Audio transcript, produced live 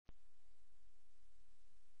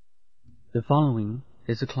The following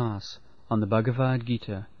is a class on the Bhagavad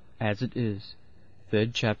Gita as it is,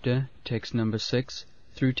 3rd chapter, text number 6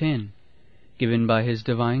 through 10, given by His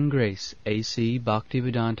Divine Grace A.C.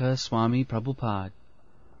 Bhaktivedanta Swami Prabhupada,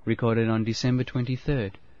 recorded on December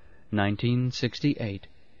 23rd, 1968,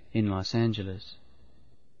 in Los Angeles.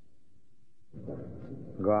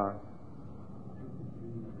 God.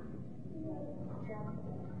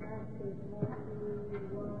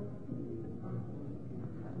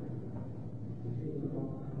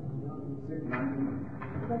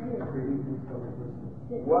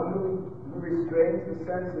 One who restrains the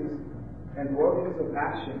senses and organs of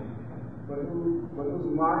action, but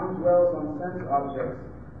whose mind dwells on sense objects,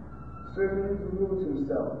 certainly deludes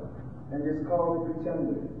himself and is called a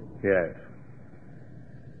pretender. Yes.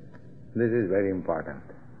 This is very important.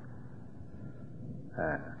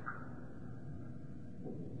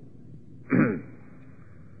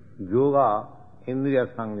 Yoga, Indriya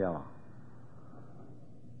Sangyama.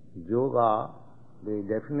 Yoga, the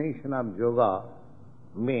definition of yoga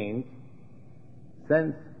means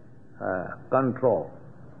sense control,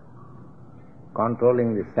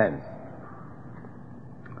 controlling the sense.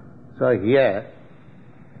 So here,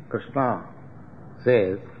 Krishna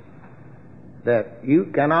says that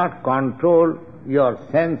you cannot control your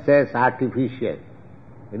senses artificially.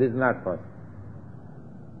 It is not possible.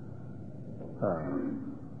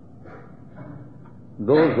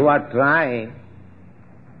 Those who are trying,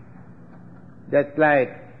 just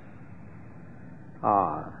like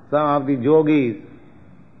some of the yogis,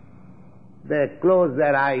 they close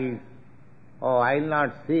their eyes. Oh, I will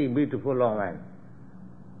not see beautiful woman.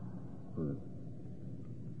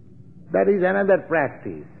 That is another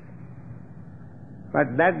practice.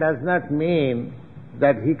 But that does not mean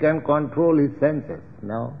that he can control his senses.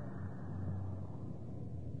 No.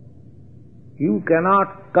 You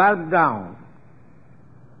cannot curb down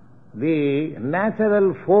the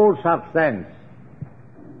natural force of sense.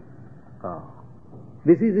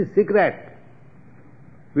 This is the secret.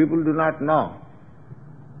 People do not know.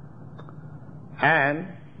 And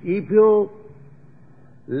if you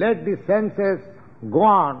let the senses go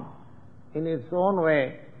on in its own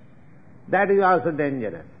way, that is also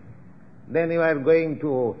dangerous. Then you are going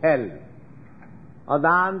to hell.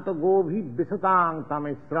 Adanta gobhi bisatang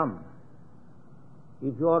tamisram.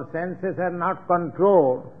 If your senses are not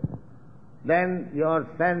controlled, then your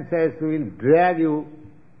senses will drag you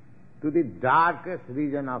to the darkest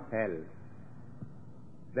region of hell.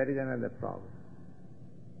 That is another problem.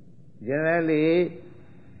 Generally,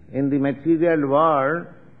 in the material world,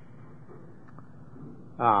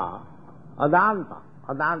 adanta.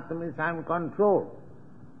 Adanta means I am controlled.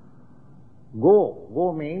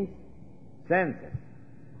 Go means senses.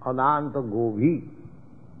 Adanta gobhi.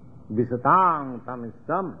 Visatang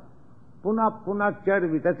tamistam. Punah punachar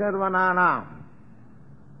vitacharvananam.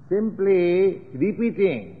 Simply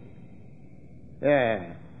repeating,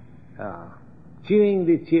 chewing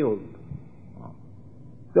the chewed.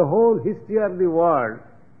 The whole history of the world,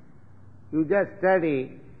 you just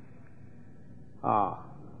study,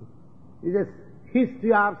 is a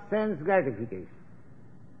history of sense gratification.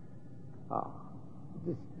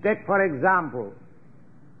 Just take for example,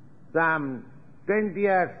 some 20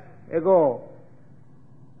 years ago,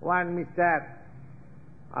 one Mr.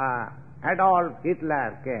 Adolf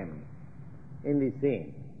Hitler came in the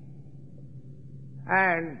scene.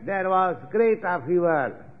 And there was great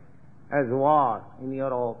upheaval as war in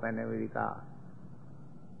Europe and America.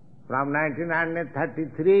 From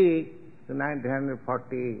 1933 to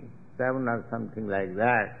 1947 or something like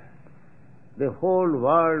that, the whole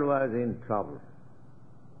world was in trouble.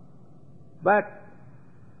 But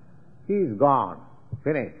he is gone,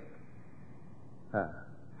 finished.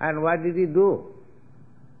 And what did he do?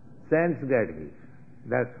 Sense gratification,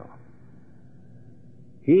 that's all.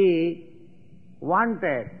 He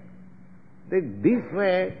wanted that this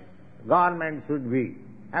way government should be,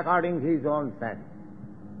 according to his own sense.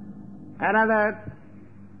 Another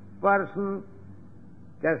person,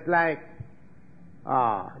 just like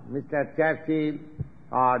Mr. Churchill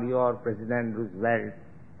or your President Roosevelt,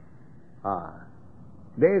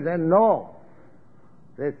 they say no,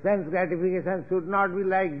 the sense gratification should not be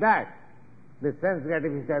like that. The sense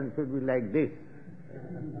gratification should be like this.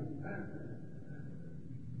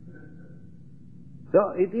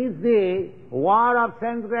 So it is the war of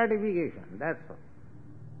sense gratification, that's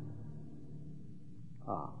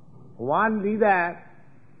all. One leader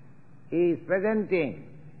is presenting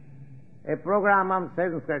a program of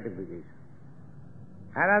sense gratification.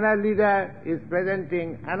 Another leader is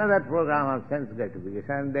presenting another program of sense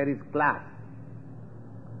gratification, and there is clash.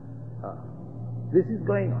 This is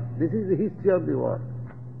going on. This is the history of the world.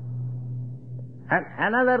 And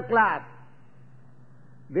another class,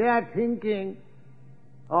 they are thinking,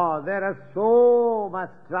 oh, there is so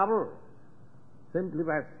much trouble simply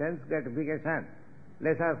by sense gratification.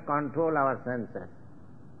 Let us control our senses.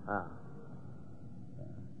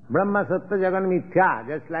 Brahma Sattva Jagan Mithya,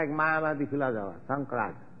 just like Mayavadi philosopher,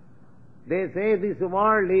 Sankaraj. They say this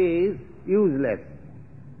world is useless.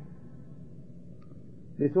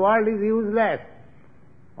 This world is useless.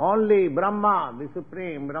 Only Brahma, the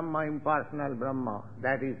Supreme Brahma, impersonal Brahma,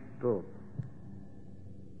 that is true.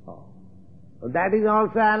 That is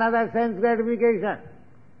also another sense gratification.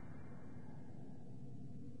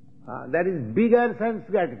 That is bigger sense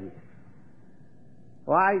gratification.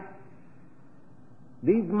 Why?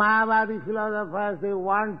 These Mayavadi philosophers, they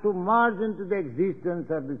want to merge into the existence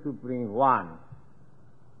of the Supreme One.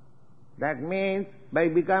 That means by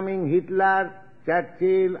becoming Hitler,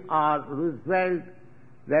 Churchill or Roosevelt,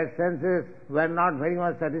 their senses were not very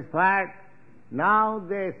much satisfied. Now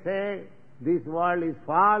they say, this world is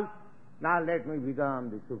false, now let me become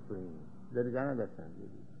the Supreme. There is another sense.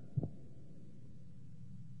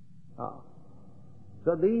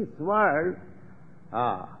 So this world,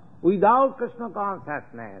 without Krishna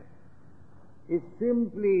consciousness, is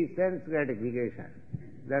simply sense gratification.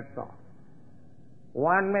 That's all.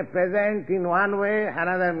 One may present in one way,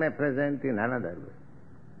 another may present in another way.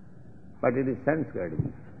 But it is sense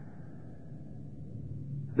gratification.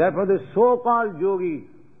 Therefore the so-called yogis,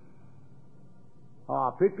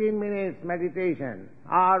 15 minutes meditation,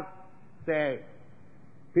 or say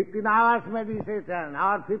 15 hours meditation,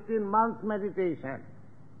 or 15 months meditation,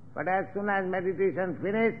 but as soon as meditation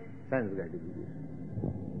finishes, sense gratification.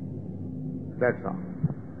 That's all.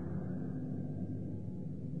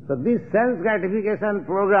 So this sense gratification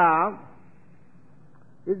program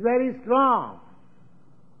is very strong.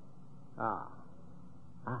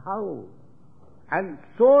 How? And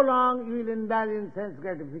so long you will indulge in sense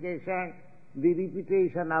gratification, the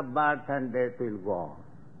repetition of birth and death will go on.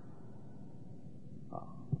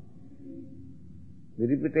 The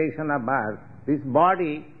repetition of birth, this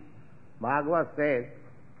body, Bhagavad says,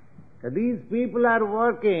 that these people are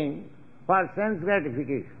working for sense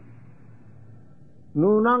gratification.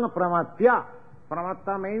 Nunang pramatya.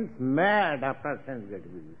 Pramatta means mad after sense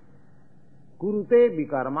gratification. Kurute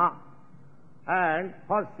vikarma. And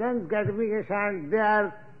for sense gratification, they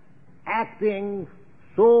are acting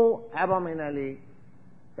so abominably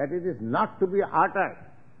that it is not to be uttered.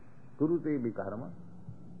 Kurute vikarma.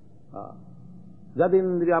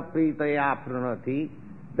 Jadindriya pritaya pranati.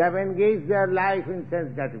 They have engaged their life in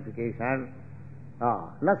sense gratification.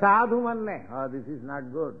 Na sadhu manne. This is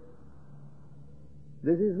not good.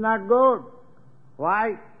 This is not good.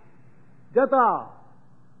 Why? Jata.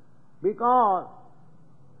 Because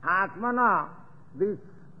Atmana, this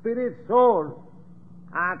spirit soul,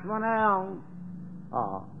 Atmanayam,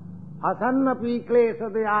 asannapi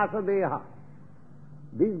klesade asadeha.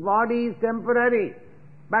 This body is temporary,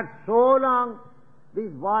 but so long this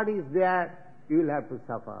body is there, you will have to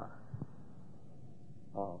suffer.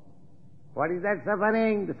 What is that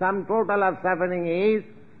suffering? The sum total of suffering is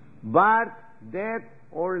birth, death,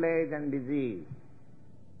 old age and disease.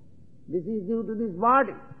 This is due to this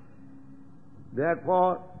body.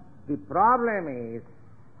 Therefore, the problem is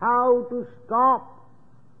how to stop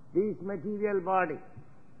this material body,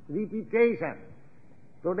 repetition.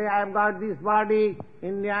 Today I have got this body,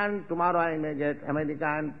 Indian, tomorrow I may get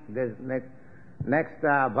American, next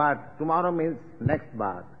birth. Tomorrow means next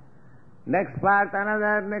birth. Next birth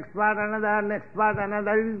another, next birth another, next birth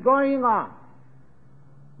another. It is going on.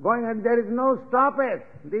 Going on, there is no stoppage,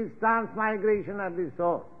 this transmigration of the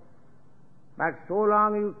soul. But so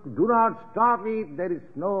long you do not stop it, there is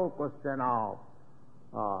no question of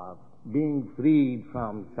being freed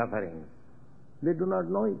from suffering. They do not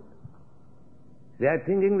know it. They are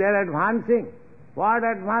thinking they are advancing. What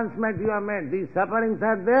advancement you have made? These sufferings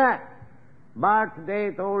are there. Birth,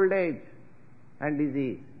 death, old age and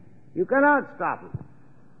disease. You cannot stop it.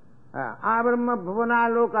 Abrahma Bhavana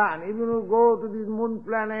Lokan, if you go to this moon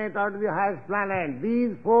planet or to the highest planet,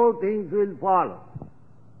 these four things will follow.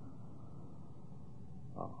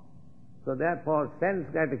 So therefore sense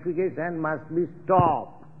gratification must be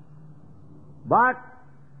stopped. But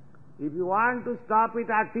if you want to stop it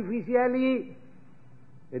artificially,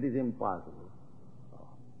 it is impossible.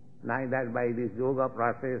 Neither by this yoga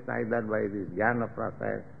process, neither by this jnana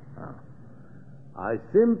process.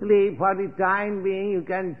 Simply for the time being you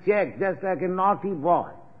can check, just like a naughty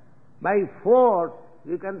boy. By force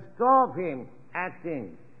you can stop him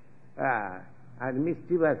acting and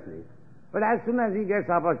mischievously. But as soon as he gets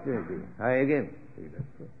opportunity, again he does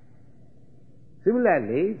so.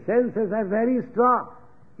 Similarly, senses are very strong.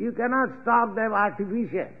 You cannot stop them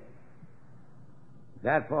artificially.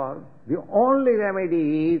 Therefore, the only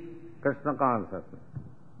remedy is Krishna consciousness.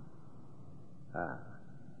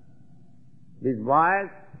 This boys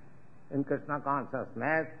in Krishna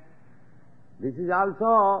consciousness, this is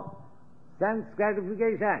also sense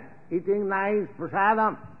gratification, eating nice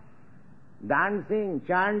prasadam, dancing,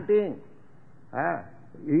 chanting,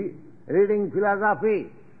 reading philosophy,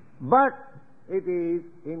 but it is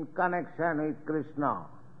in connection with Krishna.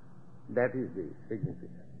 That is the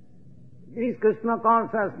significance. This Krishna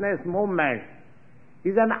consciousness movement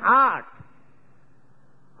is an art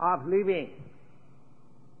of living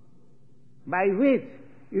by which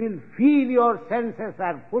you will feel your senses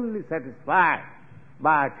are fully satisfied,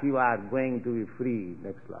 but you are going to be free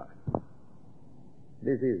next life.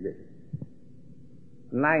 This is the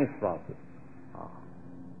nice process.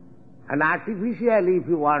 And artificially, if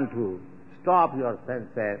you want to stop your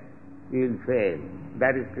senses, you will fail.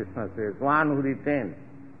 That is, Krishna says, one who restrains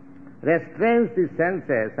the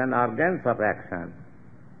senses and organs of action,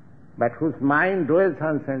 but whose mind dwells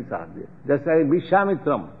on sense objects. Just like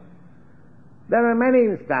Vishwamitram. There are many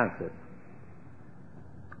instances.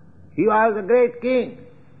 He was a great king,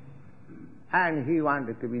 and he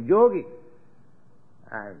wanted to be yogi.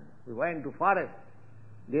 And he went to forest,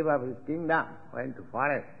 gave up his kingdom, went to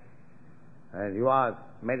forest. And he was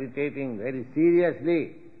meditating very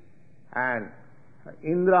seriously. And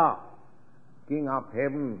Indra, king of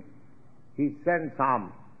heaven, he sent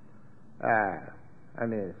some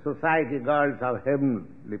society girls of heaven,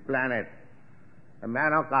 the planet,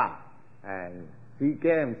 Manaka, and she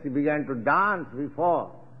came, she began to dance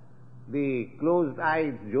before the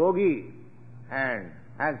closed-eyed yogi, and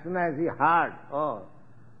as soon as he heard, oh,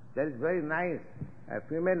 that is very nice, a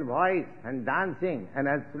female voice and dancing, and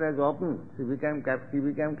as soon as opened, he became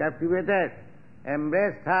captivated,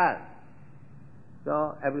 embraced her.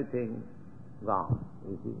 So everything gone,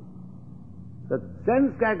 you see. The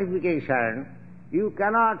sense gratification, you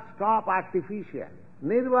cannot stop artificially.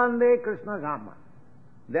 Nirvande Krishna Dhamma.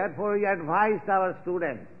 Therefore, we advised our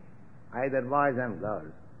students, either boys and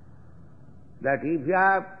girls, that if you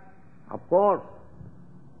have, of course,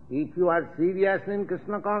 if you are serious in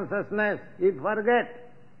Krishna consciousness, you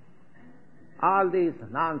forget all these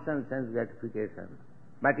nonsense sense gratification.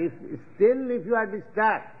 But if you are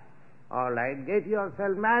disturbed, all right, get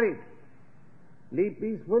yourself married. Live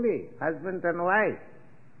peacefully, husband and wife,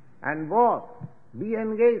 and both be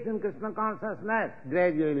engaged in Krishna consciousness.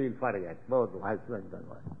 Gradually you'll forget both husband and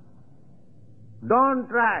wife. Don't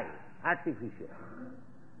try artificial.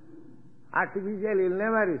 Artificial you'll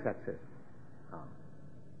never be successful.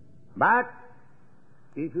 But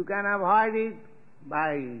if you can avoid it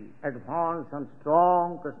by advance and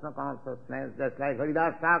strong Krishna consciousness, just like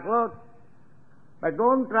Haridas Thakur, but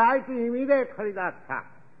don't try to imitate Haridas Thakur.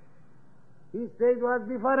 His stage was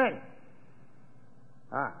different.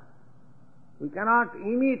 We cannot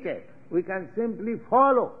imitate. We can simply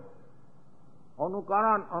follow.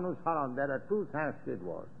 Anukaran, anusaran, there are two Sanskrit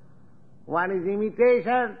words. One is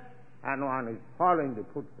imitation and one is following the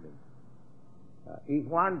footprints. If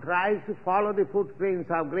one tries to follow the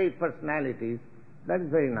footprints of great personalities, that is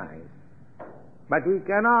very nice. But we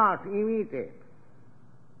cannot imitate.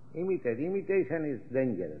 Imitation is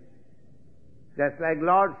dangerous. Just like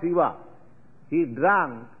Lord Shiva, he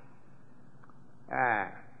drank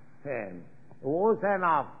an ocean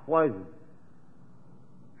of poison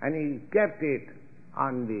and he kept it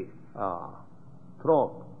on the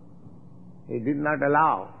throat. He did not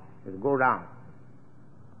allow it to go down.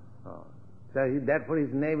 Therefore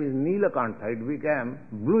his name is Nilakantha. It became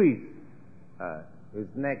bluish. His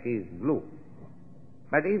neck is blue.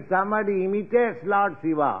 But if somebody imitates Lord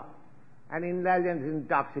Shiva and indulges in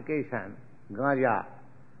intoxication, ganja,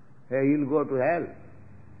 he'll go to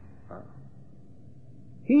hell.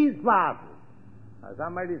 He is powerful.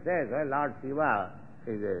 Somebody says, well, Lord Shiva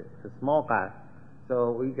is a smoker,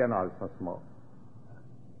 so we can also smoke.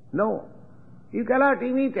 No, you cannot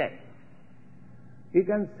imitate. You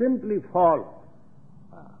can simply follow.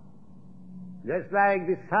 Just like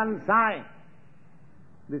the sunshine.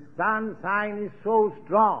 The sunshine is so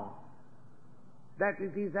strong that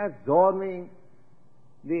it is absorbing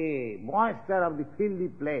the moisture of the filthy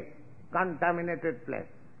place, contaminated place,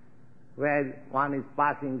 where one is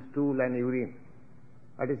passing stool and urine.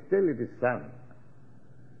 But still it is sun.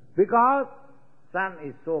 Because sun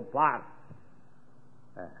is so powerful.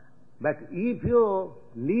 But if you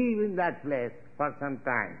live in that place for some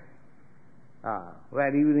time,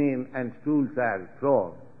 where urine and stools are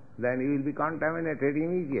thrown, then you will be contaminated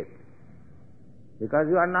immediately. Because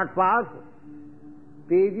you are not powerful.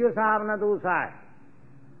 Tejas arna dosai.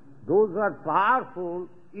 Those who are powerful,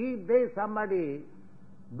 if somebody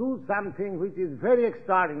do something which is very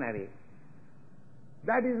extraordinary,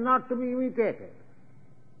 that is not to be imitated.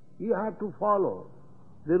 You have to follow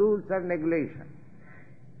the rules and regulations.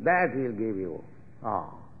 That will give you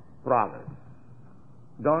progress.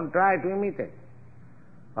 Don't try to imitate.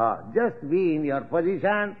 Just be in your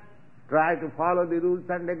position, try to follow the rules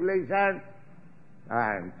and regulations,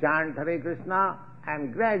 and chant Hare Krishna,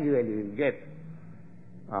 and gradually you will get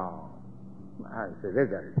as a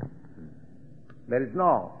result. There is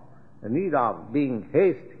no need of being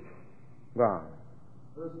hasty. Go on.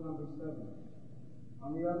 Verse number 7.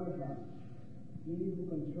 On the other hand, he who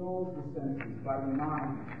controls the senses by the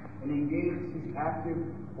mind and engages his active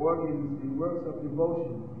organs in works of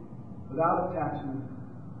devotion without attachment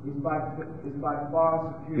is by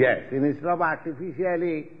far superior. Yes, instead of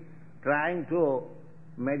artificially trying to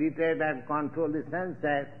meditate and control the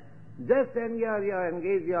senses, just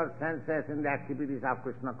engage your senses in the activities of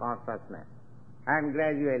Krishna consciousness, and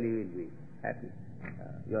gradually you will be happy.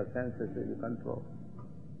 Your senses will be controlled.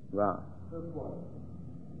 Wow. Verse 1.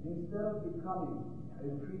 Instead of becoming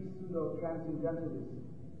a free pseudo-transcendentalist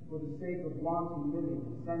for the sake of wanton living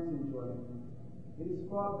and sense enjoyment, it is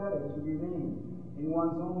far better to remain in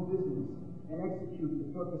one's own business and execute the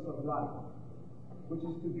purpose of life, which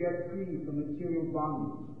is to get free from material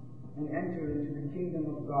bondage and enter into the kingdom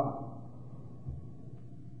of God.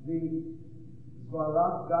 The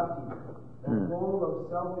Svaragati, the goal of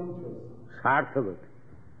self-interest. Sarthagati,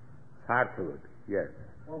 yes.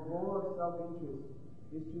 Our goal of self-interest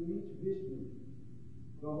is to reach Vishnu.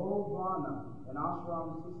 The whole Varna and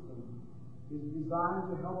ashram system is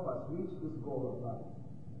designed to help us reach this goal of life.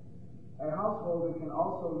 A householder can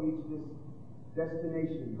also reach this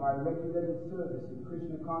destination by regulated service in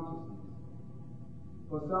Krishna consciousness.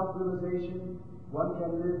 For self-realization, one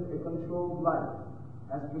can live a controlled life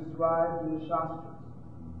as prescribed in the Shastras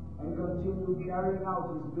and continue carrying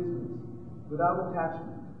out his business without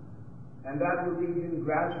attachment, and that will lead him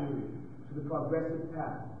gradually to the progressive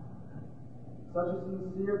path. Such a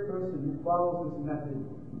sincere person who follows this method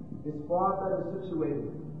is far better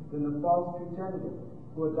situated than the false pretender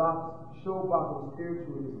who adopts show-bottle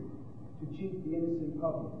spiritualism to cheat the innocent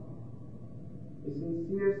public. A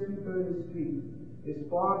sincere sweeper in the street is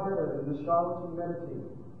far better than the charlatan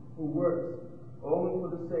meditator who works only for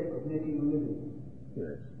the sake of making a living.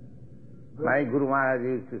 Yes. My Guru Maharaj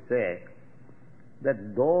used to say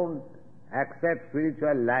that don't accept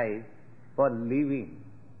spiritual life for living.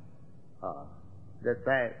 That's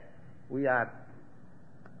why we are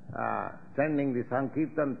sending the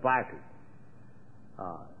Sankirtan party.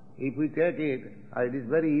 If we take it, it is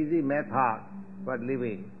very easy method for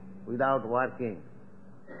living without working.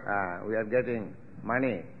 We are getting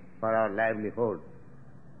money for our livelihood.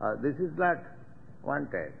 This is not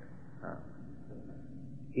wanted.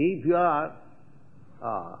 If your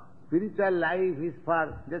spiritual life is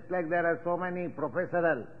for, just like there are so many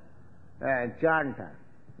professional chanters,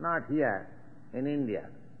 not here in India.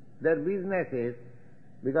 Their business is,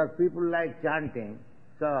 because people like chanting,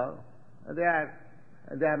 so they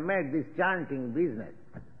have made this chanting business.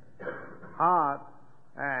 Or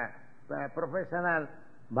professional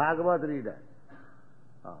Bhagavad reader.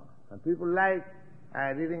 People like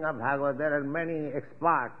reading of Bhagavad. There are many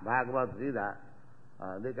expert Bhagavad readers.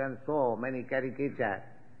 They can show many caricatures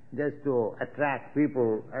just to attract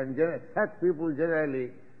people, and such people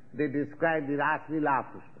generally they describe the Raslila of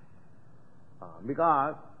Krishna.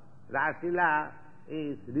 Because Raslila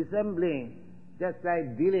is resembling, just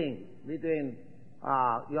like dealing between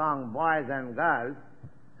young boys and girls,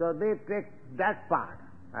 so they take that part,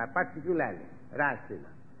 particularly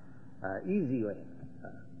Raslila, easy way.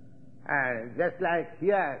 And just like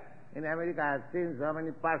here in America, I've seen so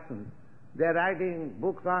many persons, they're writing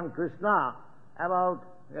books on Krishna about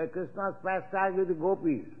Krishna's pastime with the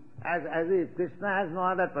gopis, as if Krishna has no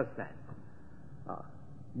other pastime.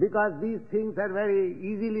 Because these things are very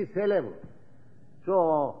easily sellable.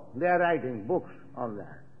 So they are writing books on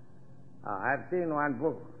that. I've seen one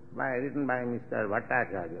book written by Mr.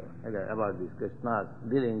 Bhattacharya about this Krishna's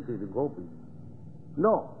dealings with the gopis.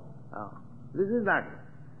 No, this is not it.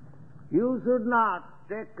 You should not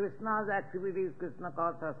take Krishna's activities, Krishna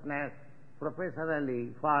consciousness,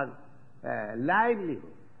 professionally for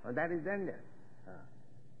livelihood. That is dangerous.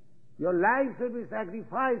 Your life should be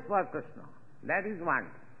sacrificed for Krishna. That is one.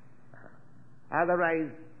 Otherwise,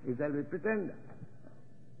 it shall be pretender.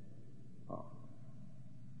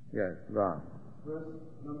 Yes, go on. Verse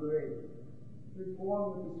number 8.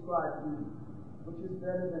 Perform the prescribed duty, which is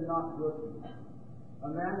better than not working. A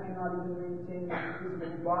man cannot even maintain his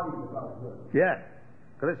physical body without work. Yes.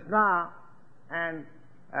 Krishna and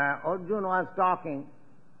Arjuna was talking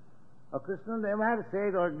Krishna never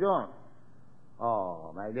said, Arjuna,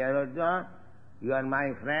 oh, my dear Arjuna, you are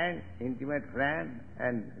my friend, intimate friend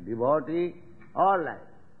and devotee, all right.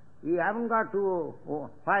 You haven't got to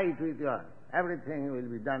fight with your, everything will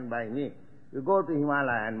be done by me. You go to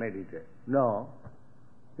Himalaya and meditate. No,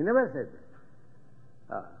 he never said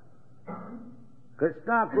that.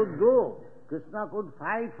 Krishna could do, Krishna could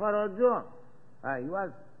fight for Arjuna. He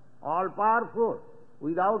was all powerful.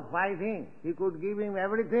 Without fighting, he could give him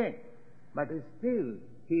everything. But still,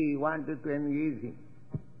 he wanted to engage him.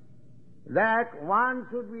 That one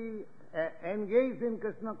should be engaged in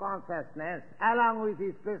Krishna consciousness along with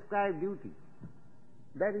his prescribed duty.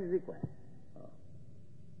 That is required.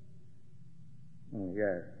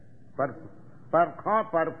 Yes.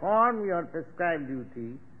 Perform your prescribed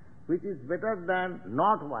duty, which is better than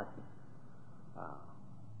not working.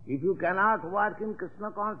 If you cannot work in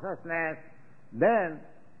Krishna consciousness, then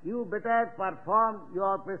you better perform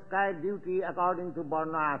your prescribed duty according to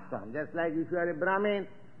Varna Ashram. Just like if you are a Brahmin,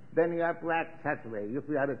 then you have to act such way. If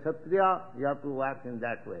you are a Kshatriya, you have to work in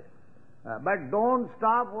that way. But don't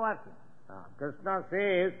stop working. Krishna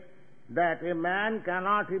says that a man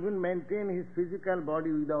cannot even maintain his physical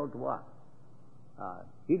body without work.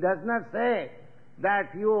 He does not say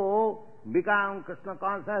that you become Krishna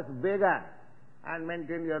conscious beggar and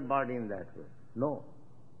maintain your body in that way. No.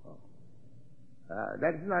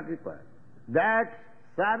 That is not required. That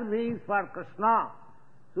service for Krishna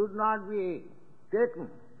should not be taken,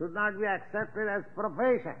 should not be accepted as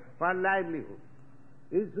profession for livelihood.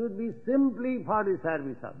 It should be simply for the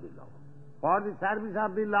service of the Lord. For the service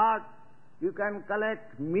of the Lord, you can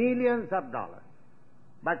collect millions of dollars.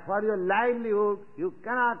 But for your livelihood, you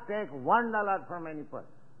cannot take $1 from any person.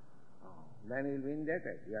 Then you will be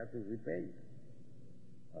indebted. You have to repay it.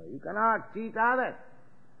 You cannot cheat others.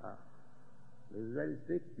 This is very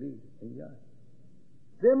strict, please enjoy.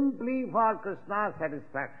 Simply for Krishna's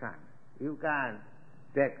satisfaction, you can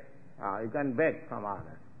take, you can beg from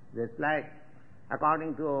others. Just like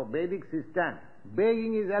according to Vedic system,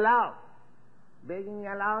 begging is allowed. Begging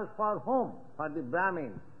allows for whom? For the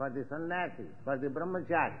Brahmin, for the sannyasi, for the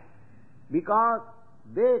brahmachari. Because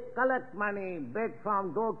they collect money, beg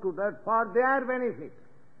from door to door for their benefit.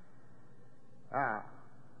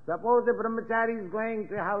 Suppose the brahmachari is going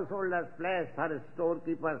to a householder's place or a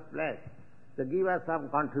storekeeper's place to give us some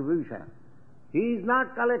contribution. He is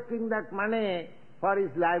not collecting that money for his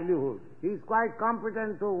livelihood. He is quite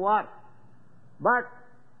competent to work. But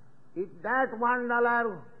if that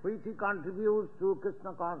 $1 which he contributes to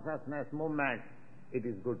Krishna consciousness movement, it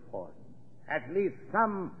is good for him. At least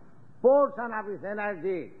some portion of his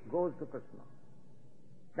energy goes to Krishna.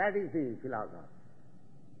 That is the philosophy.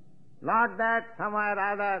 Not that somewhere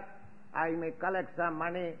or other I may collect some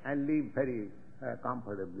money and live very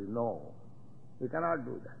comfortably. No, you cannot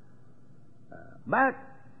do that. But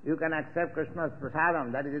you can accept Krishna's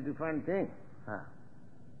prasadam, that is a different thing.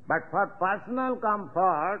 But for personal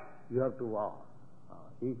comfort, you have to work.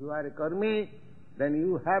 If you are a karmi, then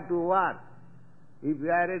you have to work. If you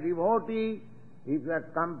are a devotee, if you are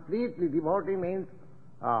completely, devotee means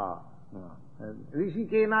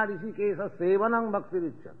rishikena rishikesa sevanam bhakti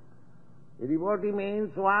richya. A devotee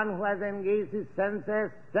means one who has engaged his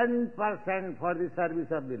senses 10% for the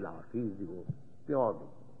service of the Lord. He is devotee, pure devotee.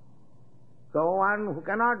 So one who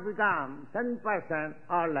cannot become 10%,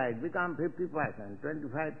 all right, become 50%,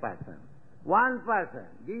 25%. 1%,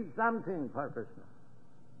 give something for Krishna.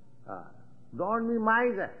 Don't be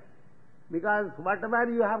miser, because whatever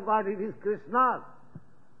you have got, it is Krishna's.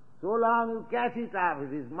 So long you catch it up,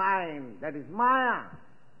 it is mine, that is Maya.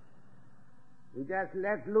 You just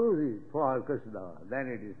let loose it for Krishna, then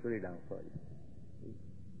it is freedom for you.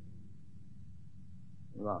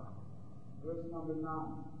 Wow. Verse number 9.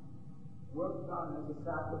 Work done as a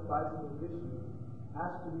sacrifice of Vishnu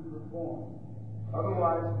has to be performed.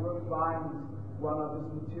 Otherwise, work binds one of this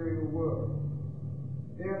material world.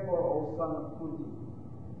 Therefore, O son of Kunti,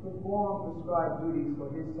 perform prescribed duties for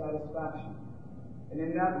his satisfaction. And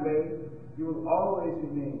in that way, you will always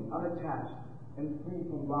remain unattached and free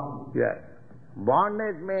from bondage. Yes.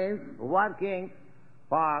 Bondage means working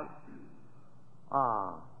for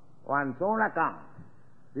one's own account.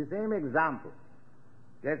 The same example.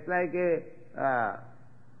 Just like a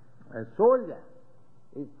soldier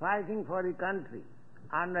is fighting for the country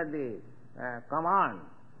under the command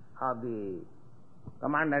of the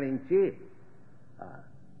commander-in-chief.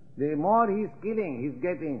 The more he is killing, he is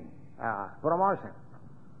getting promotion.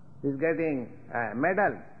 He is getting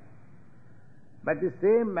medal. But the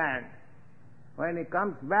same man, when he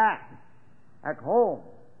comes back at home,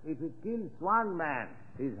 if he kills one man,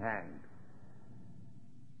 he is hanged.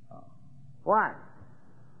 Why?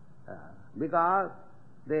 Because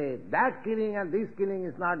that killing and this killing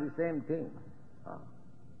is not the same thing.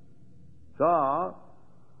 So,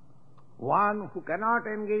 one who cannot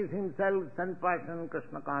engage himself 100% in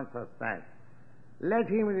Krishna consciousness, let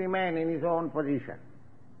him remain in his own position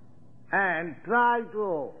and try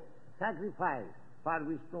to sacrifice for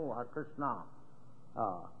Vishnu or Krishna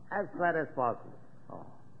as far as possible.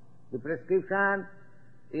 The prescription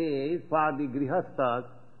is for the grihasthas,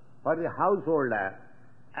 for the householder,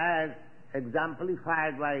 as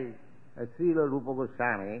exemplified by Srila Rupa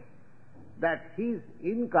Goswami, that his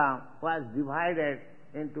income was divided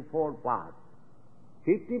into 4 parts.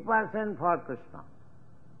 50% for Krishna,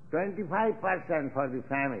 25% for the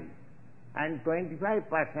family, and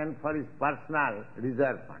 25% for his personal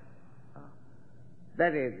reserve fund.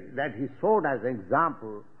 That he showed as an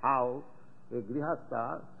example how a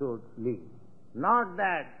grihastha should live. Not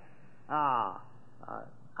that out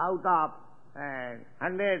of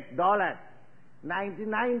 $100,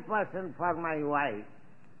 99% for my wife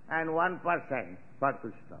and 1% for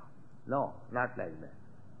Krishna. No, not like that.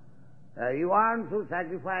 You want to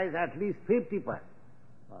sacrifice at least 50%.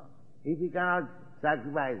 If you cannot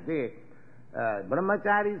sacrifice, the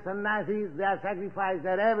brahmachari, sannyasis, they are sacrificed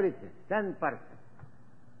their everything, 10%.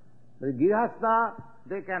 The grihastha,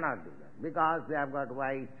 they cannot do that because they have got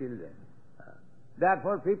wife, children.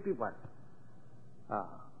 Therefore 50%.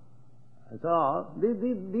 So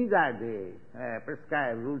these are the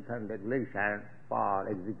prescribed rules and regulations for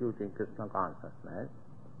executing Krishna consciousness.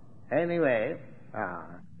 Anyway,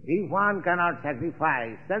 if one cannot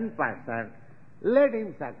sacrifice 10%, let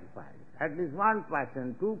him sacrifice at least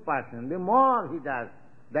 1%, 2%. The more he does,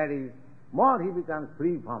 that is, more he becomes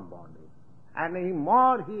free from bondage. And the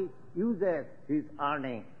more he uses his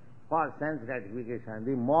earning for sense gratification,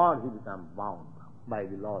 the more he becomes bound by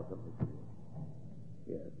the laws of the creation.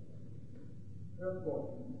 Yes.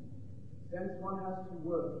 Therefore, since one has to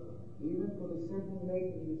work, even for the simple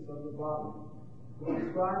maintenance of the body, the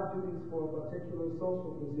prescribed duties for a particular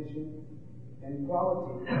social position and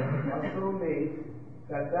quality are so made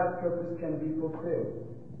that purpose can be fulfilled.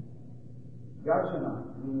 Yajna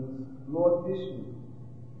means Lord Vishnu,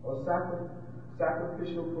 or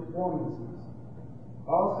sacrificial performances.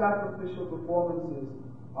 All sacrificial performances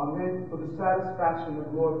are meant for the satisfaction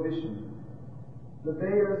of Lord Vishnu. The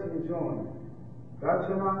Vedas enjoin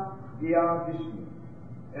Yajna Vya Vishnu.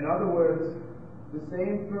 In other words, the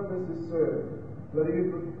same purpose is served, whether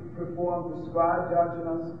you perform prescribed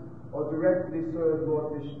yajanas or directly serve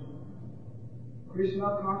Lord Vishnu.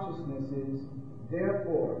 Krishna consciousness is,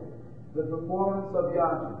 therefore, the performance of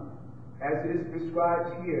yajna, as it is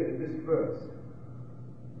prescribed here in this verse.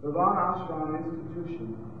 The Varnashrama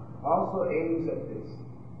institution also aims at this,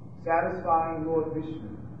 satisfying Lord Vishnu.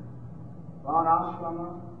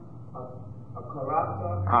 Varnashrama,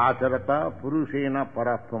 akarata, acharata purushena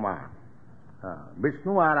paratma.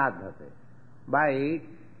 Vishnu aradhate. By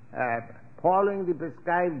following the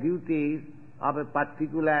prescribed duties of a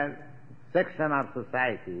particular section of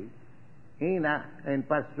society, in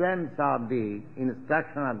pursuance of the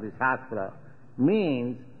instruction of the Shastra,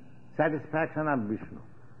 means satisfaction of Vishnu.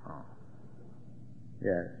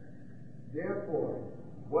 Yes. Therefore,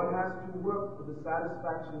 one has to work for the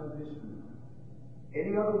satisfaction of Vishnu.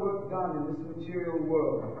 Any other work done in this material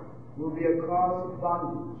world will be a cause of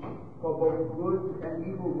bondage, for both good and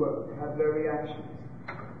evil work have their reactions,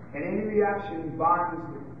 and any reaction binds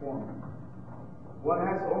the performer. One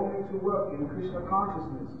has only to work in Krishna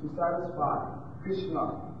consciousness to satisfy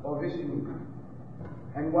Krishna or Vishnu.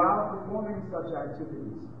 And while performing such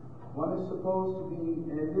activities, one is supposed to be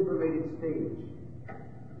in a liberated stage.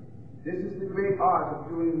 This is the great art of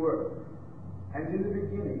doing work. And in the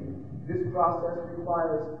beginning, this process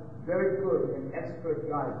requires very good and expert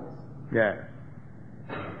guidance. Yes.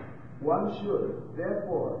 One should,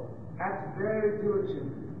 therefore, act very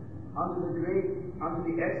diligently under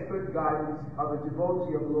the expert guidance of a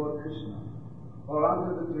devotee of Lord Krishna, or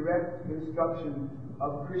under the direct instruction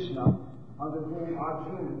of Krishna, under whom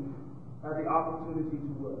Arjuna had the opportunity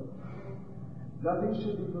to work. Nothing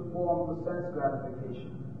should be performed for sense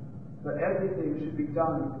gratification, but everything should be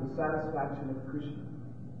done for the satisfaction of Krishna.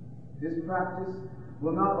 This practice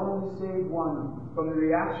will not only save one from the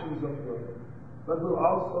reactions of work, but will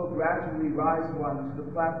also gradually rise one to the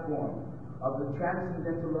platform of the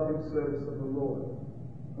transcendental loving service of the Lord,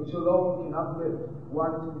 which alone can uplift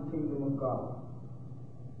one to the kingdom of God.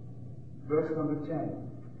 Verse number 10.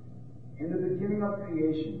 In the beginning of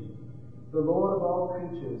creation, the Lord of all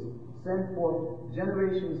creatures sent forth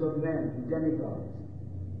generations of men and demigods,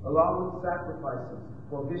 along with sacrifices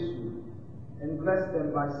for Vishnu, and blessed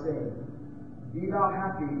them by saying, Be thou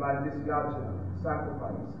happy by this yajna,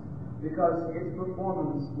 sacrifice, because its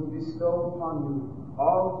performance will bestow upon you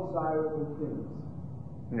all desirable things.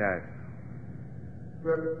 Yes.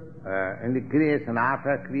 In the creation,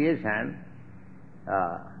 after creation,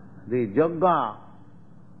 the Yoga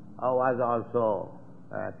was also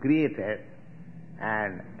created,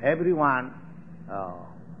 and everyone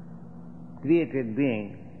created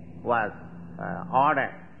being was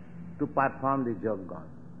ordered to perform the yoga.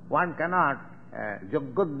 One cannot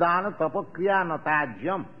yogodana tapakriya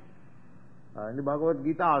natajyam. In the Bhagavad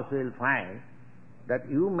Gita also you will find that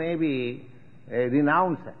you may be a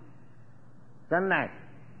renouncer, sannyasi,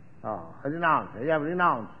 renouncer, you have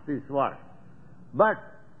renounced this world. But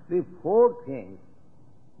the four things,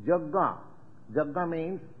 yoga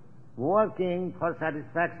means working for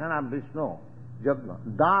satisfaction of Vishnu, yoga,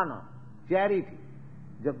 dana, charity,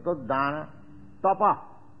 yogodana,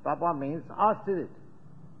 tapa means austerity,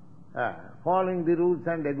 following the rules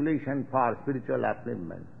and regulations for spiritual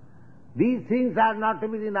upliftment. These things are not to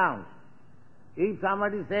be renounced. If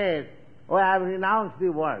somebody says, "Oh, I have renounced the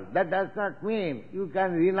world," that does not mean you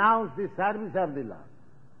can renounce the service of the Lord.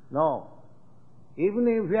 No. Even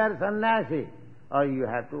if you are sannyasi, you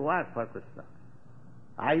have to work for Krishna.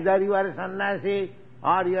 Either you are a sannyasi,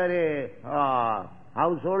 or you are a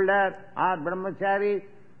householder, or brahmachari,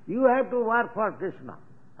 you have to work for Krishna.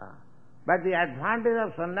 But the advantage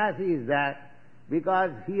of sannyasi is that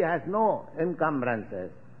because he has no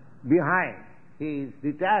encumbrances behind, he is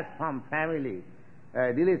detached from family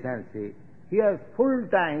relationship, he has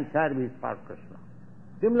full-time service for Krishna.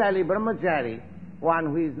 Similarly, brahmachari, one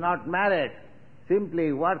who is not married,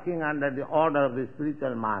 simply working under the order of the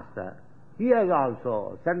spiritual master, he has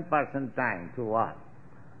also 10% time to work.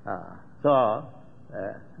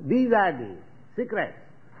 These are the secrets,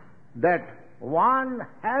 that one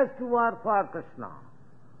has to work for Krishna.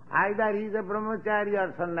 Either he is a brahmachari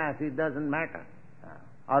or sannyasi, it doesn't matter,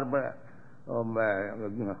 or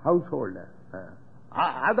householder.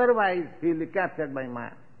 Otherwise, he will be captured by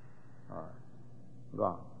man. Go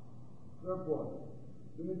on. Therefore,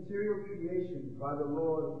 the material creation by the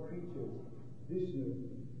Lord of creatures, Vishnu,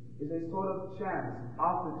 is a sort of chance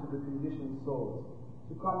offered to the conditioned souls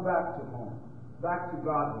to come back to home, back to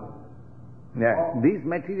Godhead. Yes, this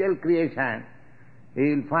material creation,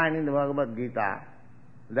 you will find in the Bhagavad Gita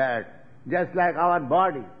that just like our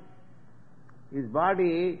body, his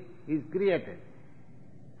body is created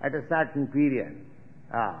at a certain period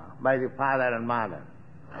by the father and mother,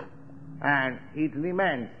 and it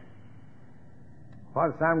remains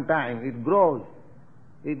for some time, it grows,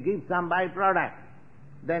 it gives some byproduct,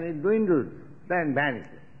 then it dwindles, then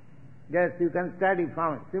vanishes. Yes, you can study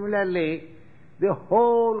from it. Similarly, the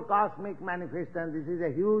whole cosmic manifestation, this is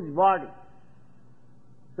a huge body.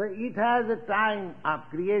 So it has a time of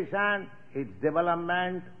creation, its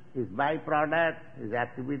development, its byproduct, its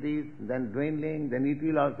activities, then dwindling, then it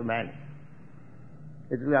will also vanish.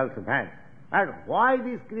 It will also vanish. And why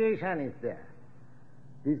this creation is there?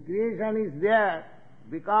 This creation is there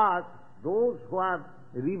because those who have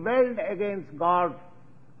rebelled against God,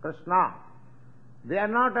 Krishna, they are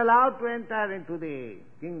not allowed to enter into the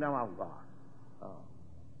kingdom of God.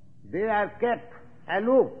 They are kept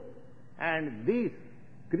aloof, and this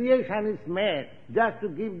creation is made just to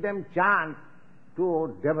give them chance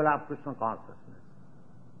to develop Krishna consciousness.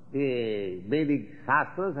 The Vedic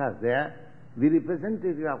Shastras are there, the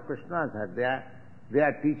representative of Krishnas are there, they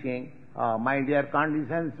are teaching, my dear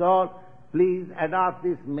conditioned soul, please adopt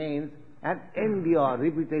this means and endure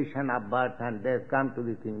repetition of birth and death, come to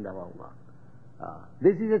the kingdom of God.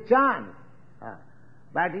 This is a chance.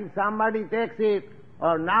 But if somebody takes it,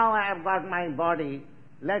 now I have got my body,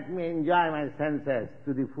 let me enjoy my senses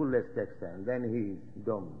to the fullest extent, then he is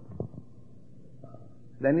doomed.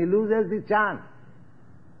 Then he loses the chance.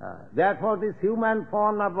 Therefore this human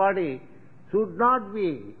form of body should not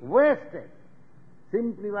be wasted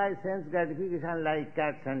simply by sense gratification like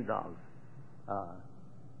cats and dogs.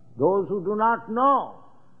 Those who do not know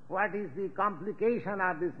what is the complication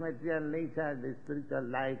of this material nature, this spiritual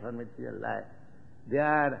life or material life, they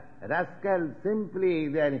are rascals, simply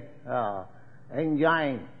they are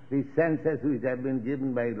enjoying the senses which have been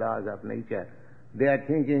given by laws of nature. They are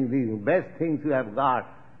thinking the best things we have got,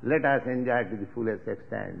 let us enjoy to the fullest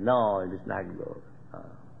extent. No, it is not good.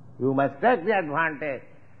 You must take the advantage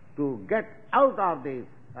to get out of this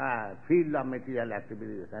field of material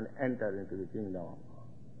activities and enter into the kingdom of God.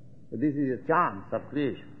 So this is a chance of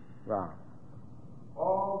creation. Wow.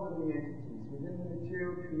 All the entities within the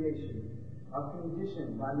material creation are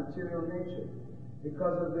conditioned by material nature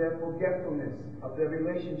because of their forgetfulness of their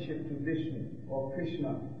relationship to Vishnu or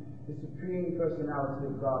Krishna, the Supreme Personality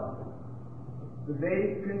of God. The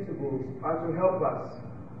Vedic principles are to help us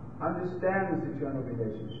understand this eternal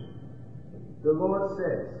relationship. The Lord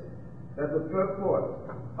says that the purport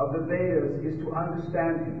of the Vedas is to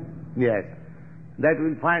understand Him. Yes, that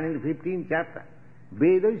we'll find in the 15th chapter.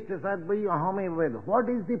 Vedashta sadvai ahame Veda. What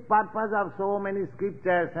is the purpose of so many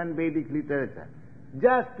scriptures and Vedic literature?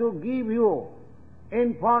 Just to give you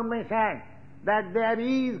information that there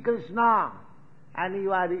is Krishna and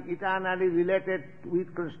you are eternally related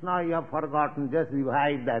with Krishna. You have forgotten. Just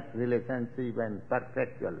revive that relationship and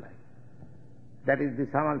perfect your life. That is the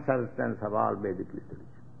sum and substance of all Vedic literature.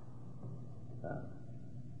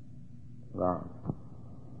 Gone.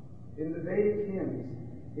 In the Vedic hymns,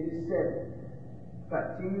 it is said,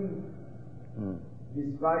 Patim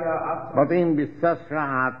Visvaya Atma. Patim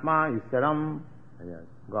Visasra Atma Iswaram. Yes,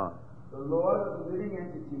 gone. The Lord of the living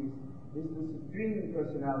entities is the supreme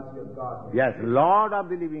personality of God. Yes, Lord of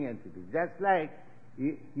the living entities. Just like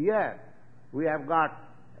here we have got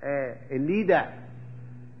a leader,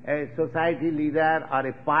 a society leader or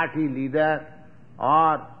a party leader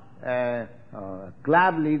or a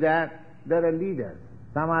club leader. There are leaders.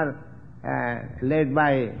 Some are led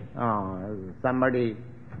by somebody,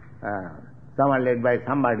 some are led by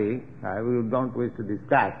somebody, we don't wish to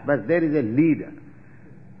discuss, but there is a leader.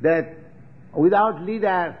 That without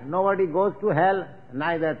leader, nobody goes to hell,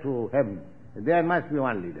 neither to heaven. There must be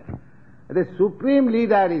one leader. The supreme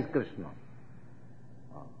leader is Krishna.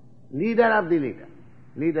 Leader of the leader.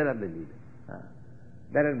 Leader of the leader.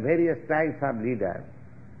 There are various types of leaders.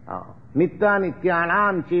 Nitya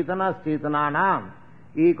nityanam chetanas chetananam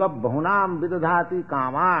eka bahunam vidadhati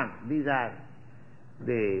kaman. These are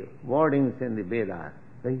the wordings in the Vedas.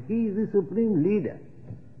 So he is the supreme leader.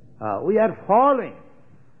 We are following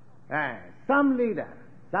some leader.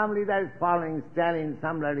 Some leader is following Stalin,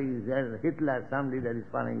 somebody is Hitler, some leader is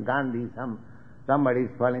following Gandhi, somebody is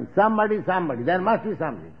following somebody. There must be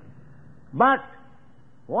somebody. But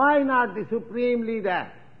why not the supreme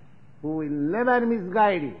leader who will never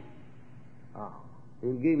misguide you? He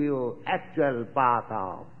will give you actual path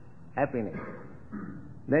of happiness.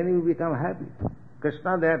 Then you become happy.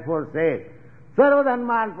 Krishna therefore says,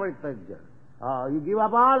 Sarvadharman parityajya. You give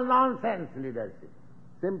up all nonsense leadership.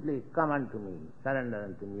 Simply come unto me, surrender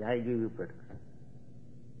unto me, I give you protection.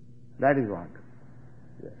 That is what.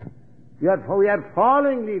 Yes. We are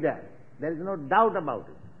following leaders. There is no doubt about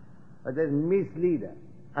it. But there is misleader.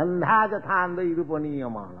 Andhajathandai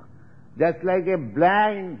rupaniyamana. Just like a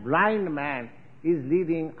blind man is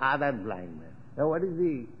leading other blind men. Now what is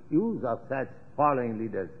the use of such following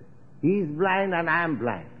leadership? He is blind and I am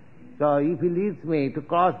blind. So if he leads me to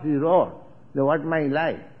cross the road, then what my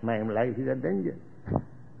life? My life is a danger.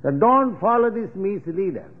 So don't follow this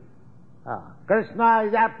misleader. Krishna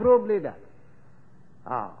is approved leader.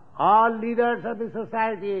 All leaders of the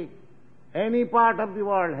society, any part of the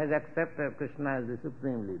world has accepted Krishna as the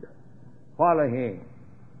supreme leader. Follow him.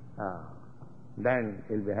 Then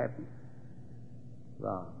he'll be happy.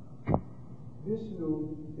 Vishnu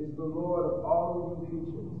is the Lord of all living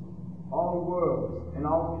creatures, all worlds, and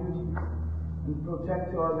all beauties, and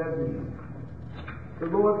protector of everything. The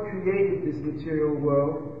Lord created this material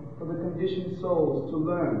world for the conditioned souls to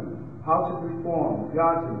learn how to perform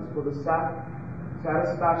yajas for the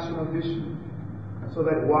satisfaction of Vishnu, so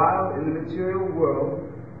that while in the material world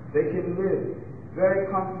they can live very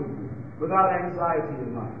comfortably without anxiety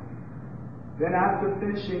in life. Then after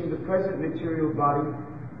finishing the present material body,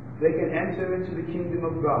 they can enter into the kingdom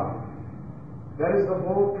of God. That is the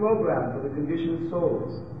whole program for the conditioned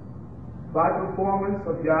souls. By performance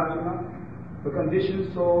of yajna, the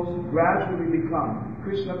conditioned souls gradually become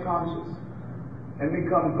Krishna conscious and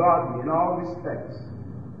become godly in all respects.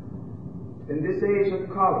 In this age of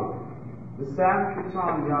Kali, the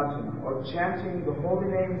Sankirtan Yajna, or chanting the holy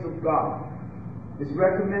names of God, is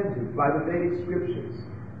recommended by the Vedic scriptures.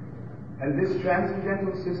 And this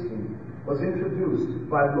transcendental system was introduced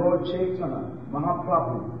by Lord Chaitanya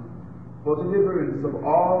Mahaprabhu for deliverance of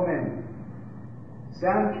all men.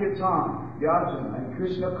 Sankirtan, Yajna, and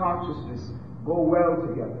Krishna consciousness go well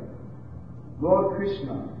together. Lord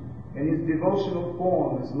Krishna, in his devotional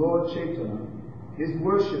form as Lord Chaitanya, is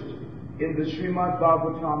worshipped in the Srimad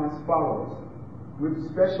Bhagavatam as follows,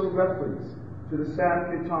 with special reference to the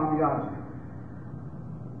Sankirtan Yajna.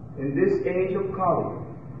 In this age of Kali,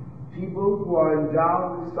 people who are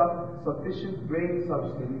endowed with sufficient brain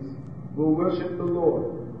substance will worship the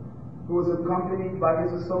Lord, who is accompanied by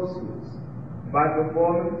his associates, by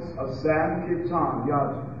performance of Sankirtan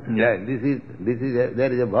Yajna. Yeah,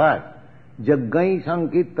 there is a verse. Jaggai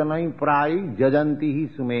sankirtanai prai jajanti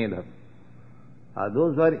hi sumedha.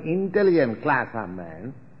 Those who are intelligent class of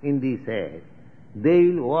men in this age, they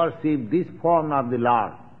will worship this form of the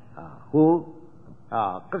Lord, who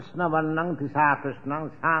Krishna Vannang Tisa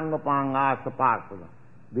Krishnang Sangapanga Saparpada.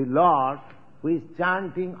 The Lord who is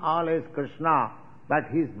chanting always Krishna, but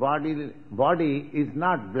his body is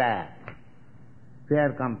not black,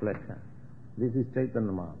 fair complexion. This is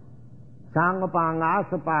Chaitanya Mahaprabhu. Sangapanga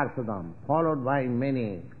Saparsadam, followed by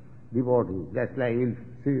many devotees. Just like you'll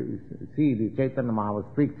see the Chaitanya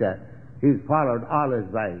Mahaprabhu's picture, he is followed always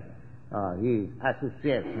by his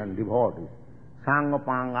associates and devotees.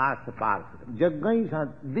 Sangapanga Saparsadam.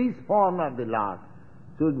 Jagaisha, this form of the Lord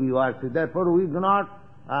should be worshipped. Therefore we do not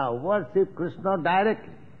worship Krishna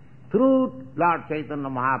directly through Lord Chaitanya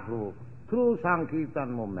Mahaprabhu, through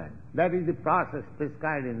Sankirtan movement. That is the process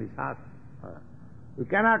prescribed in the Shastra. We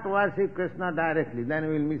cannot worship Krishna directly, then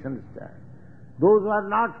we will misunderstand. Those who are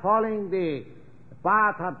not following the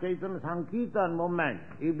path of Chaitanya Sankirtan movement,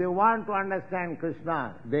 if they want to understand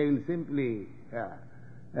Krishna, they will simply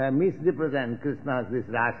misrepresent Krishna as this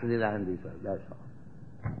Srila and this one. That's all.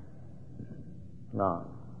 No.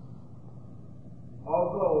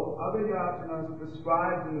 Although other yachanas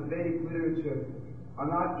prescribed in the Vedic literature are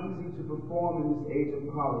not easy to perform in this age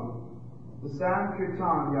of Kali, the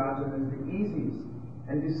Sankirtan yajana is the easiest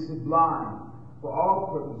and is sublime for all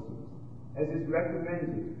purposes, as is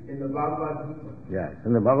recommended in the Bhagavad Gita. Yes,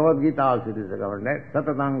 in the Bhagavad Gita also it is recommended,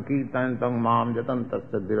 Satatang Kirtantam Mam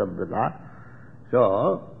Jatantasya Dirabrata.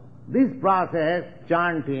 So, this process,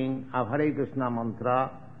 chanting of Hare Krishna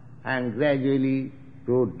mantra and gradually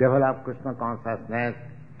to develop Krishna consciousness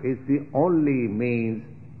is the only means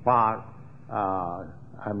for,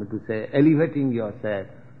 elevating yourself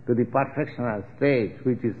to the perfectional stage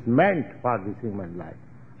which is meant for this human life.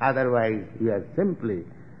 Otherwise, we are simply,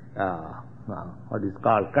 what is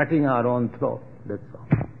called, cutting our own throat. That's all.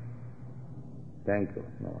 Thank you.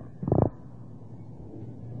 No.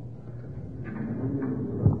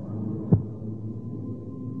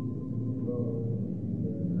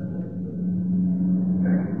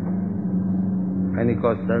 Any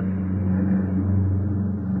questions?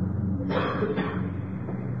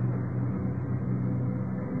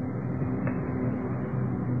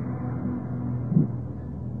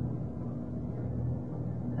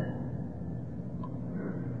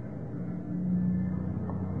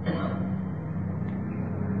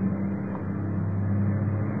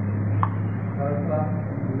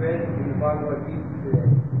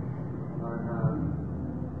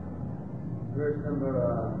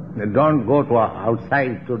 Don't go to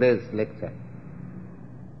outside today's lecture.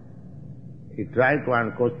 It right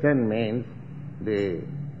one question means the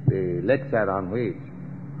lecture on which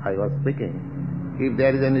I was speaking. If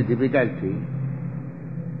there is any difficulty,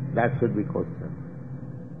 that should be question.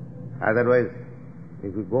 Otherwise,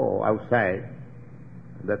 if you go outside,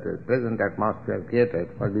 that present atmosphere created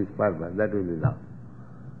for this purpose, that will be lost.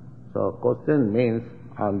 So question means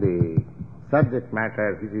on the subject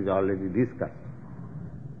matter which is already discussed.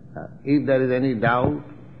 If there is any doubt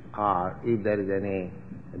or if there is any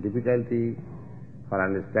difficulty for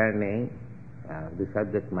understanding the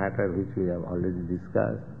subject matter which we have already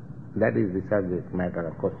discussed, that is the subject matter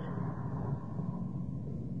of question.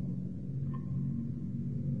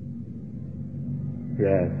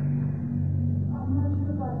 Yes. I'm not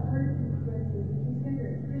sure if I heard you correctly. Did you say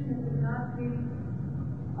that Krishna would not be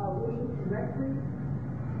worshipped directly?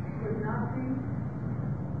 Would not be?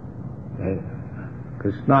 Yes.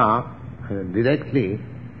 Krishna directly,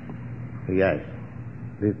 yes,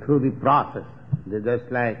 through the process. They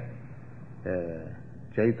just like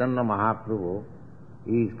Chaitanya Mahaprabhu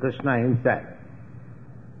is Krishna himself.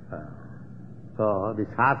 So the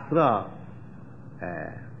Shastra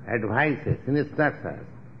advises, instructs us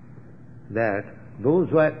that those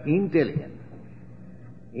who are intelligent,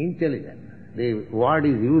 the word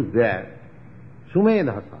is used there,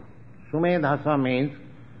 Sumedhasa. Sumedhasa means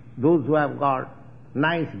those who have got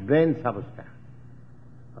nice brain substance.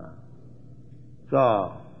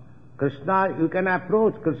 So, Krishna, you can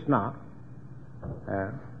approach Krishna.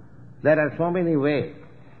 There are so many ways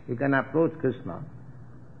you can approach Krishna.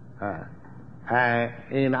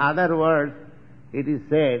 In other words, it is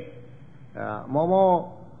said,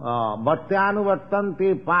 Momo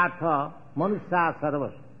bhaktyanuvartante patha manusya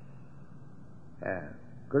sarvas.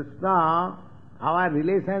 Krishna, our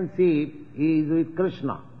relationship is with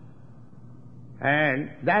Krishna. And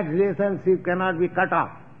that relationship cannot be cut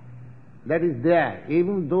off. That is there.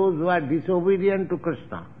 Even those who are disobedient to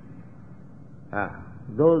Krishna,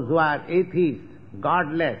 those who are atheists,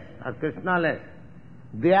 godless or Krishnaless,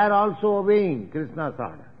 they are also obeying Krishna's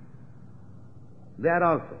order. They are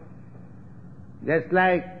also. Just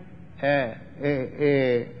like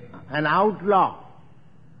an outlaw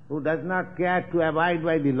who does not care to abide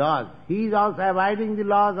by the laws, he is also abiding the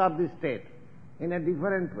laws of the state. in a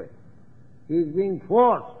different way. He is being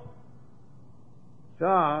forced.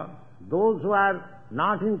 So, those who are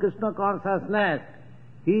not in Krishna consciousness,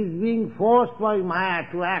 he is being forced by Maya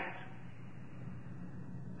to act.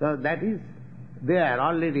 So that is there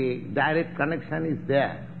already, direct connection is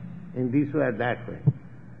there in this way or that way.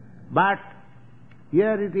 But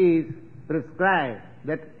here it is prescribed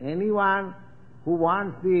that anyone who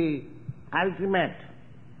wants the ultimate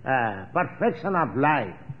perfection of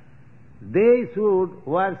life, they should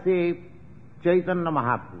worship Chaitanya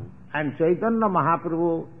Mahaprabhu. And Chaitanya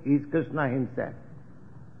Mahaprabhu is Krishna himself.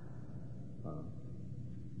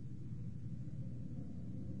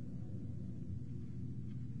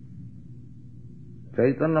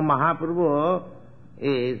 Chaitanya Mahaprabhu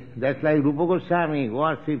is, that's like Rupa Goswami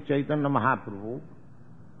worships Chaitanya Mahaprabhu.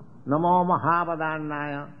 Namo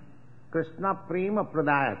Mahavadannaya Krishna Prema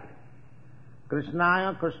Pradayate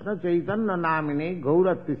Krishnaya Krishna Chaitanya Namine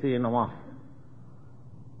Gauratise Namah.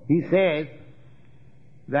 He says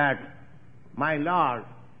that, my Lord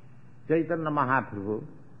Chaitanya Mahaprabhu,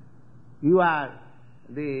 you are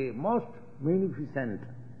the most munificent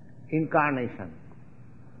incarnation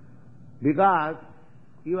because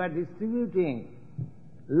you are distributing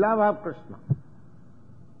love of Krishna.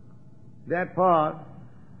 Therefore,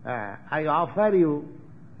 I offer you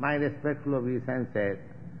my respectful obeisances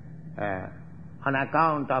on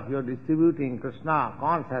account of your distributing Krishna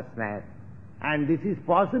consciousness, and this is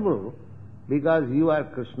possible because you are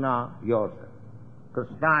Krishna yourself.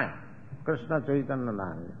 Krishna Chaitanya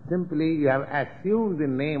Nami. Simply you have assumed the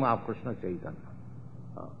name of Krishna Chaitanya.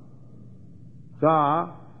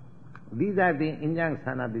 So, these are the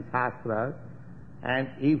injunctions of the Shastras, and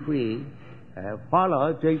if we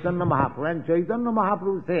follow Chaitanya Mahaprabhu, and Chaitanya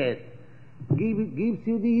Mahaprabhu says, gives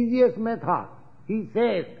you the easiest method. He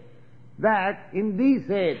says that in this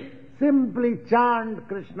age, simply chant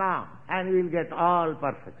Krishna and you will get all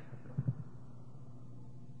perfection.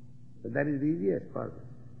 So that is the easiest purpose.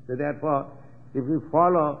 So therefore, if you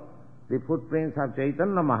follow the footprints of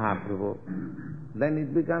Chaitanya Mahaprabhu, then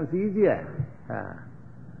it becomes easier.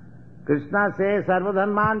 Krishna says,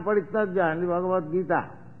 Sarvadharman Parityajya in the Bhagavad Gita.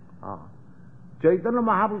 Chaitanya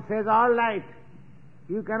Mahaprabhu says, all right,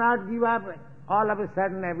 you cannot give up all of a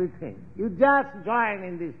sudden everything. You just join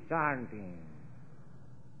in this chanting.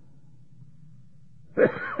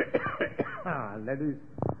 That is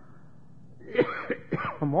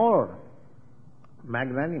more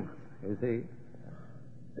magnanimous, you see.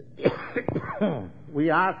 We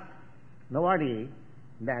ask nobody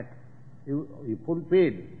that you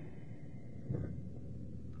fulfill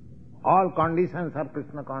all conditions of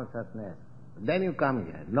Krishna consciousness, then you come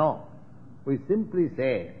here. No. We simply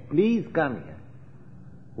say, please come here.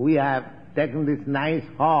 We have taken this nice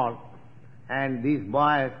hall, and these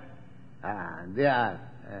boys, they are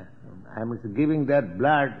giving their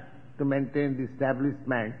blood to maintain the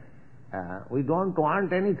establishment. We don't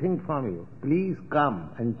want anything from you. Please come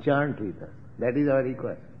and chant with us. That is our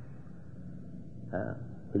request.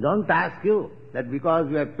 We don't ask you that because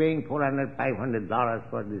we are paying $400, $500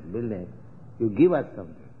 for this building, you give us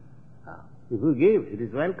something. If you give, it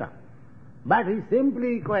is welcome. But we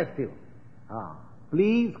simply request you,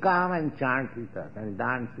 please come and chant with us and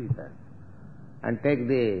dance with us and take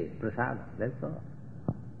the prasada. That's all.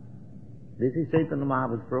 This is Chaitanya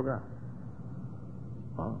Mahaprabhu's program.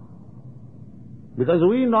 Because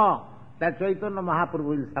we know that Chaitanya Mahaprabhu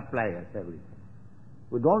will supply us everything.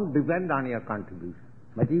 We don't depend on your contribution.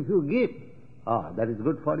 But if you give, that is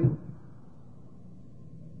good for you.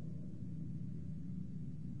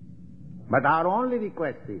 But our only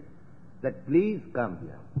request is that please come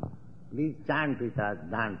here. Please chant with us,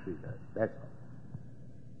 dance with us. That's all.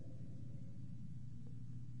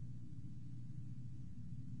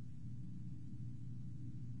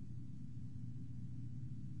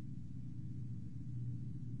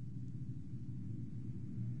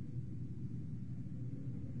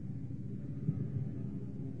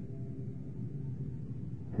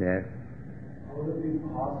 Yes. How would it be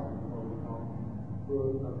possible for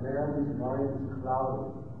a man whose mind is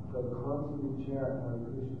clouded to constantly chant Hare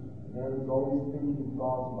Krishna? A man who's always thinking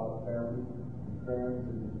thoughts about family, friends,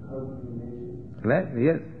 and country and nation. Right?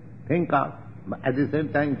 Yes. Think of, at the same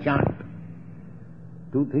time chant.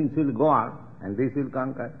 Two things will go on, and this will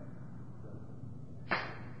conquer.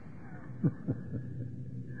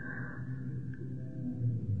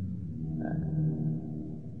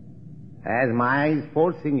 As Maya is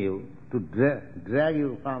forcing you to drag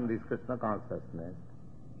you from this Krishna consciousness,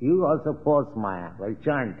 you also force Maya by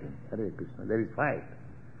chanting Hare Krishna. There is fight.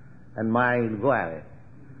 And Maya will go away.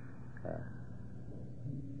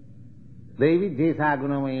 Devi jesa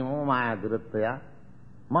gunamaimo Maya durattaya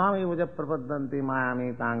Mami Vaja Prapadanti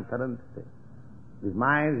Mayami Tang Tarantite. This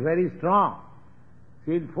Maya is very strong.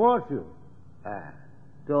 She will force you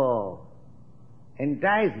to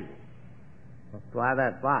entice you to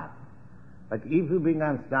other path. But if you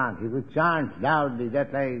become strong, if you chant loudly,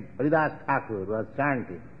 just like Haridas Thakur was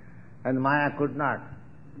chanting, and Maya could not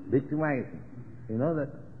victimize him. You know that?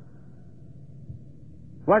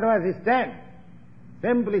 What was his stand?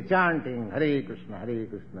 Simply chanting Hare Krishna,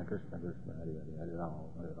 Krishna Krishna, Hare Hare, Hare Rama,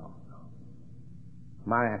 Hare Rama.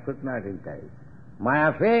 Maya could not entice.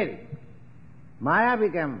 Maya failed. Maya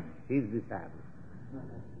became his disciple.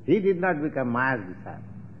 He did not become Maya's disciple.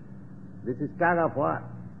 This is tug of war.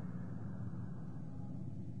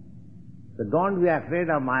 So don't be afraid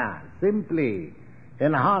of Maya. Simply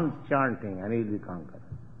enhance chanting and he will be conquered.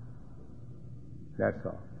 That's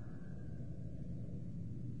all.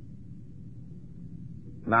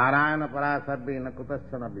 Narayana parasarve na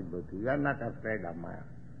kutasana vibhuti. You are not afraid of Maya.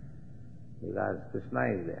 Because Krishna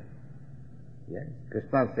is there. Yes.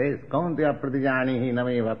 Krishna says, Kaunteya pratijanihi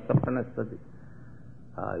name bhakta pranastati.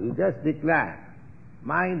 You just declare,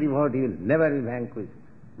 my devotee will never be vanquished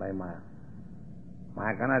by Maya.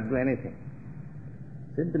 Maya cannot do anything.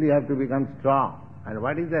 Simply you have to become strong. And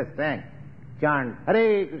what is the strength? Chant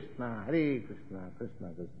Hare Krishna,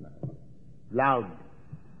 Krishna Krishna. Loud.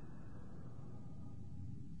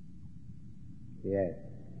 Yes.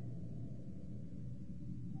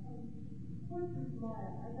 What is Maya? I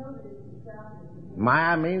know that it's a traffic.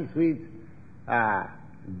 Maya means which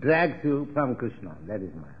drags you from Krishna. That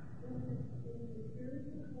is Maya.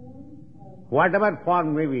 Whatever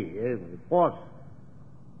form may be, force.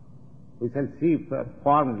 We shall see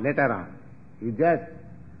form later on. You just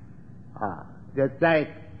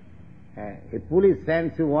like a police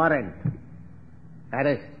sends you warrant,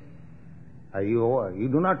 arrest. You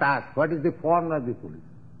do not ask, what is the form of the police?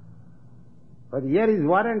 But here is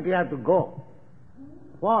warrant, you have to go.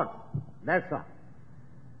 Force, that's all.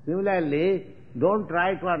 Similarly, don't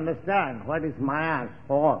try to understand what is Maya's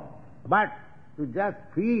form, but to just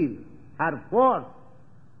feel her force,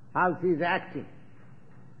 how she is acting,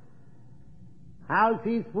 how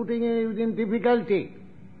she is putting you in difficulty.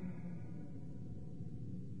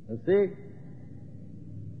 You see?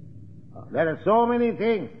 There are so many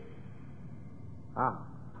things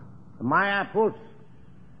Maya puts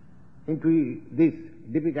into this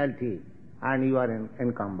difficulty and you are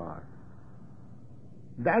encumbered.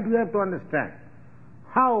 That you have to understand.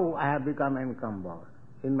 How I have become encumbered.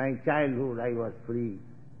 In my childhood I was free.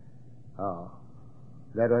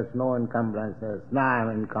 There was no encumbrances. Now I am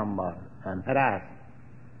encumbered. I am harassed.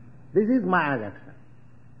 This is Maya's action.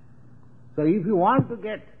 So if you want to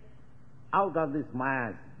get out of this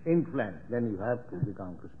Maya's influence, then you have to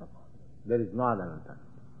become Krishna conscious. There is no other alternative.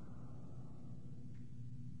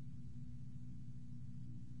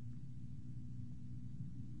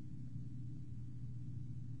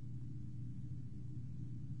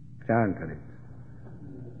 Chant Hare.